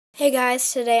Hey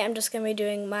guys, today I'm just going to be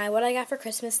doing my what I got for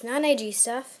Christmas non-IG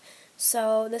stuff.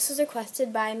 So this was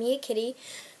requested by byeeeeee,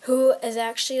 who is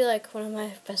actually like one of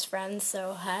my best friends,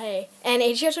 so hi. And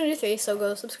AGR23, so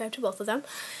go subscribe to both of them.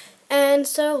 And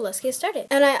so let's get started.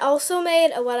 And I also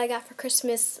made a what I got for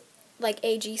Christmas like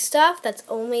AG stuff. That's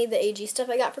only the AG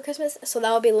stuff I got for Christmas, so that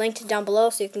will be linked down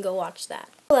below so you can go watch that.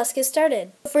 Let's get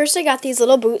started. First I got these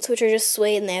little boots, which are just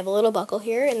suede, and they have a little buckle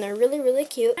here, and they're really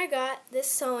cute. I got this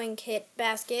sewing kit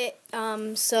basket,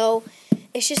 so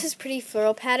it's just this pretty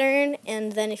floral pattern,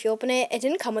 and then if you open it, it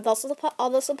didn't come with all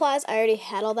the supplies. I already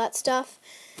had all that stuff,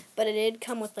 but it did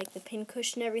come with like the pin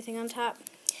cushion and everything on top.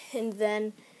 And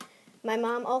then my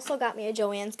mom also got me a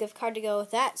Joann's gift card to go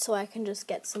with that, so I can just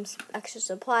get some extra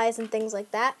supplies and things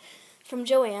like that from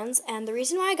Joann's. And the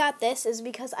reason why I got this is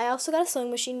because I also got a sewing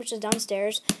machine, which is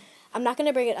downstairs. I'm not going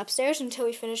to bring it upstairs until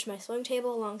we finish my sewing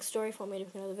table. Long story. If you want me to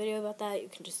make another video about that, you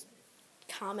can just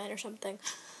comment or something.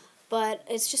 But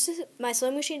it's just my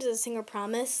sewing machine is a Singer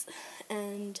Promise,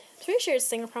 and I'm pretty sure it's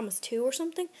Singer Promise 2 or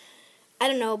something. I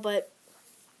don't know, but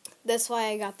that's why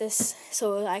I got this,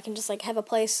 so I can just like have a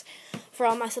place for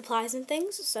all my supplies and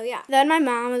things. So yeah. Then my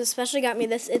mom especially got me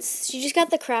this. She just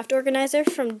got the craft organizer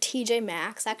from TJ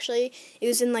Maxx. Actually, it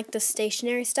was in like the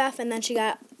stationery stuff, and then she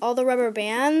got all the rubber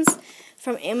bands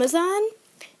from Amazon.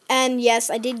 And yes,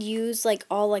 I did use like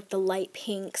all like the light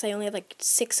pinks. I only have like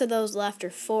 6 of those left or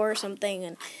 4 or something,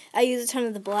 and I used a ton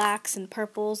of the blacks and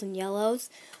purples and yellows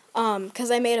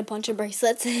because I made a bunch of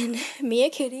bracelets, and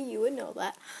byeeeeee, you would know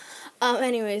that.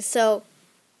 Anyways, so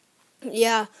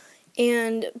yeah,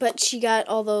 but she got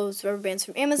all those rubber bands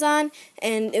from Amazon,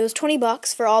 and it was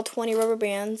 $20 for all 20 rubber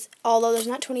bands, although there's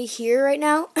not 20 here right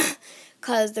now,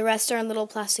 because the rest are in little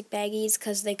plastic baggies,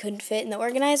 because they couldn't fit in the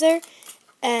organizer.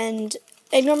 And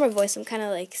ignore my voice, I'm kind of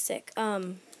like sick.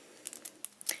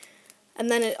 And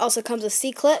then it also comes with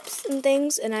C-clips and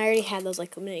things, and I already had those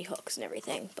like mini hooks and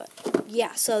everything, but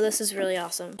yeah, so this is really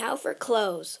awesome. Now for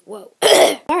clothes. Whoa.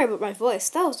 Sorry about my voice,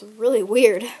 that was really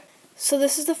weird. So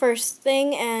this is the first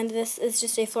thing, and this is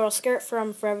just a floral skirt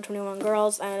from Forever 21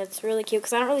 Girls, and it's really cute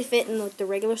because I don't really fit in like the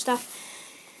regular stuff.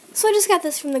 So I just got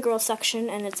this from the girls section,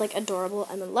 and it's like adorable.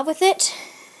 I'm in love with it.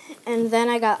 And then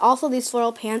I got also these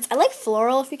floral pants. I like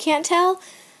floral, if you can't tell.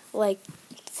 Like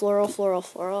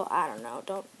floral. I don't know.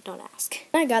 Don't ask.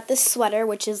 I got this sweater,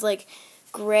 which is like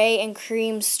gray and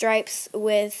cream stripes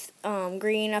with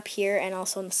green up here, and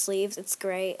also in the sleeves it's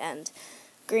gray and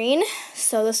green.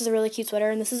 So this is a really cute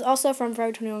sweater, and this is also from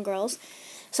Forever 21 Girls.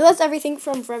 So that's everything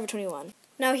from Forever 21.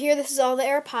 Now here, this is all the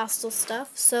Aeropostale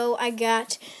stuff. So I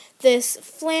got this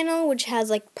flannel, which has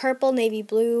like purple, navy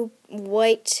blue,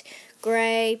 white,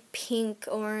 gray, pink,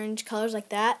 orange, colors like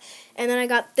that. And then I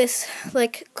got this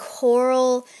like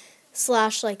coral /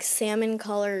 like salmon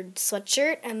colored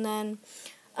sweatshirt. And then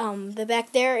the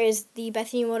back there is the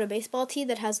Bethany Moda baseball tee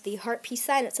that has the heart peace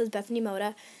sign. It says Bethany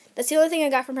Moda. That's the only thing I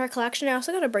got from her collection. I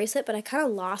also got a bracelet, but I kind of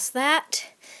lost that.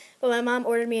 But my mom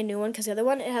ordered me a new one because the other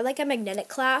one, it had like a magnetic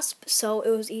clasp, so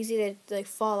it was easy to like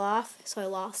fall off. So I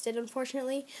lost it,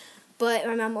 unfortunately. But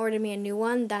my mom ordered me a new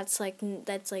one that's like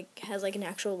has like an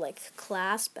actual like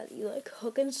clasp that you like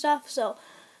hook and stuff. So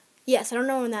yes, I don't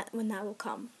know when that will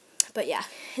come. But yeah.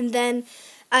 And then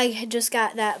I had just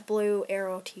got that blue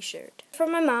Arrow t-shirt.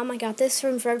 From my mom, I got this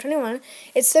from Forever 21.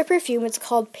 It's their perfume. It's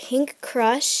called Pink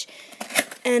Crush.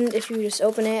 And if you just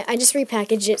open it, I just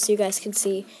repackaged it so you guys can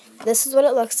see. This is what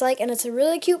it looks like, and it's a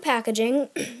really cute packaging,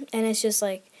 and it's just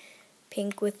like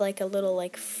pink with like a little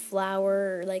like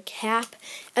flower like cap,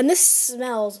 and this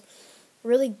smells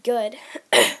really good.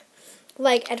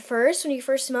 Like at first, when you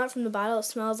first smell it from the bottle, it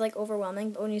smells like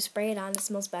overwhelming, but when you spray it on, it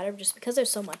smells better just because there's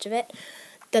so much of it.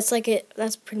 That's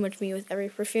pretty much me with every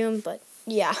perfume, but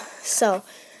yeah, so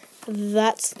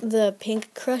that's the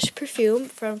Pink Crush perfume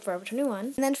from Forever 21.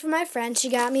 And then for my friend, she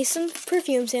got me some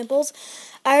perfume samples.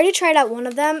 I already tried out one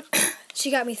of them. She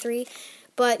got me 3.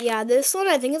 But yeah, this one,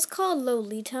 I think it's called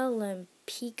Lolita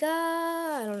Lampica.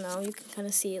 I don't know. You can kind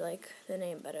of see like the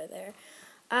name better there.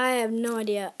 I have no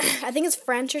idea. I think it's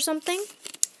French or something.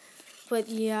 But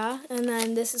yeah, and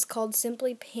then this is called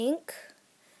Simply Pink.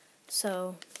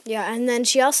 So yeah, and then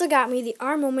she also got me the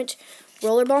Our Moment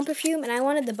Rollerball perfume, and I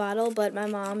wanted the bottle, but my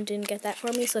mom didn't get that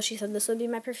for me, so she said this would be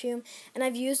my perfume. And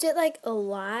I've used it like a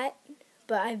lot,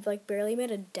 but I've like barely made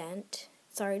a dent.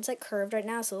 Sorry, it's like curved right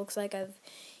now, so it looks like I've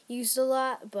used a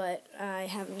lot, but I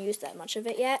haven't used that much of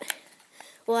it yet.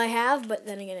 Well, I have, but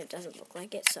then again, it doesn't look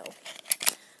like it, so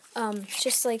it's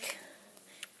just like,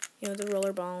 you know, the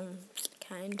rollerball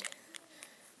kind.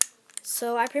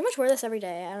 So I pretty much wear this every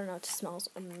day. I don't know, it smells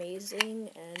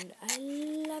amazing, and I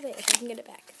love it. If I can get it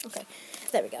back. Okay,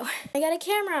 there we go. I got a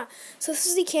camera. So this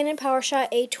is the Canon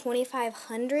PowerShot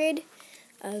A2500,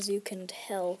 as you can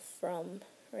tell from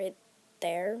right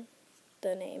there,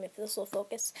 the name, if this will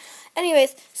focus.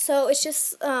 Anyways, so it's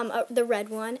just the red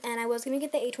one, and I was going to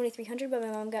get the A2300, but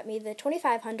my mom got me the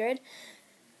 2500.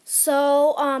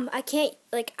 So, I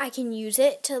can use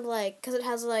it to, because it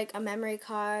has, a memory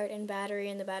card and battery,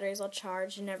 and the battery's all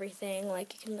charged and everything.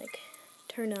 Like, you can,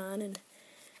 turn on and,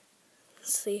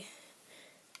 let's see,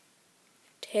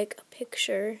 take a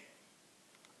picture.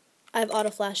 I have auto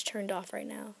flash turned off right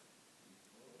now.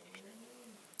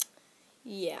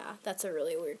 Yeah, that's a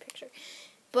really weird picture.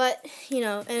 But,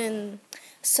 and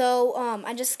so,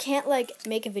 I just can't,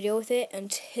 make a video with it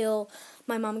until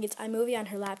my mom gets iMovie on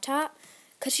her laptop.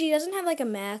 Because she doesn't have, a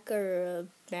Mac or a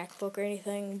MacBook or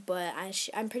anything, but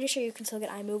I'm pretty sure you can still get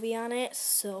iMovie on it,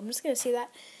 so I'm just going to see that.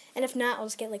 And if not, I'll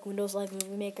just get, Windows Live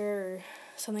Movie Maker or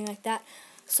something like that,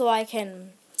 so I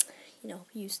can,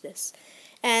 use this.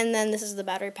 And then this is the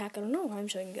battery pack. I don't know why I'm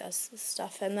showing you guys this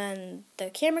stuff. And then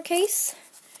the camera case,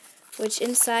 which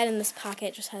inside in this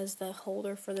pocket just has the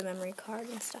holder for the memory card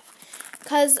and stuff.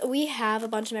 Because we have a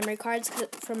bunch of memory cards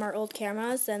from our old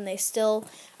cameras, and they still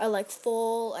are,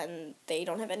 full, and they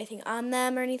don't have anything on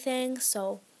them or anything,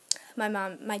 so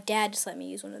my dad just let me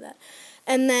use one of that.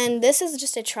 And then this is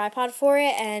just a tripod for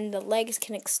it, and the legs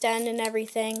can extend and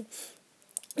everything.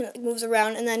 And it moves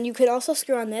around, and then you could also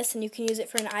screw on this, and you can use it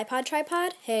for an iPod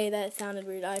tripod. Hey, that sounded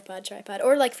weird, iPod tripod.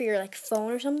 Or, for your,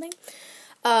 phone or something.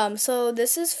 So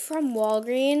this is from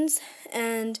Walgreens,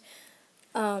 and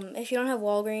if you don't have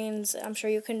Walgreens, I'm sure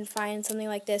you can find something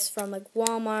like this from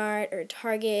Walmart or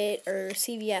Target or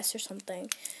CVS or something.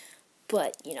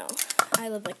 But, I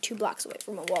live 2 blocks away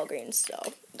from a Walgreens,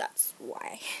 so that's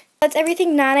why. That's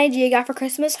everything non-idea got for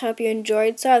Christmas. Hope you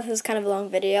enjoyed. So this is kind of a long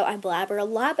video. I blabber a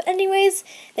lot. But anyways,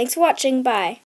 thanks for watching. Bye.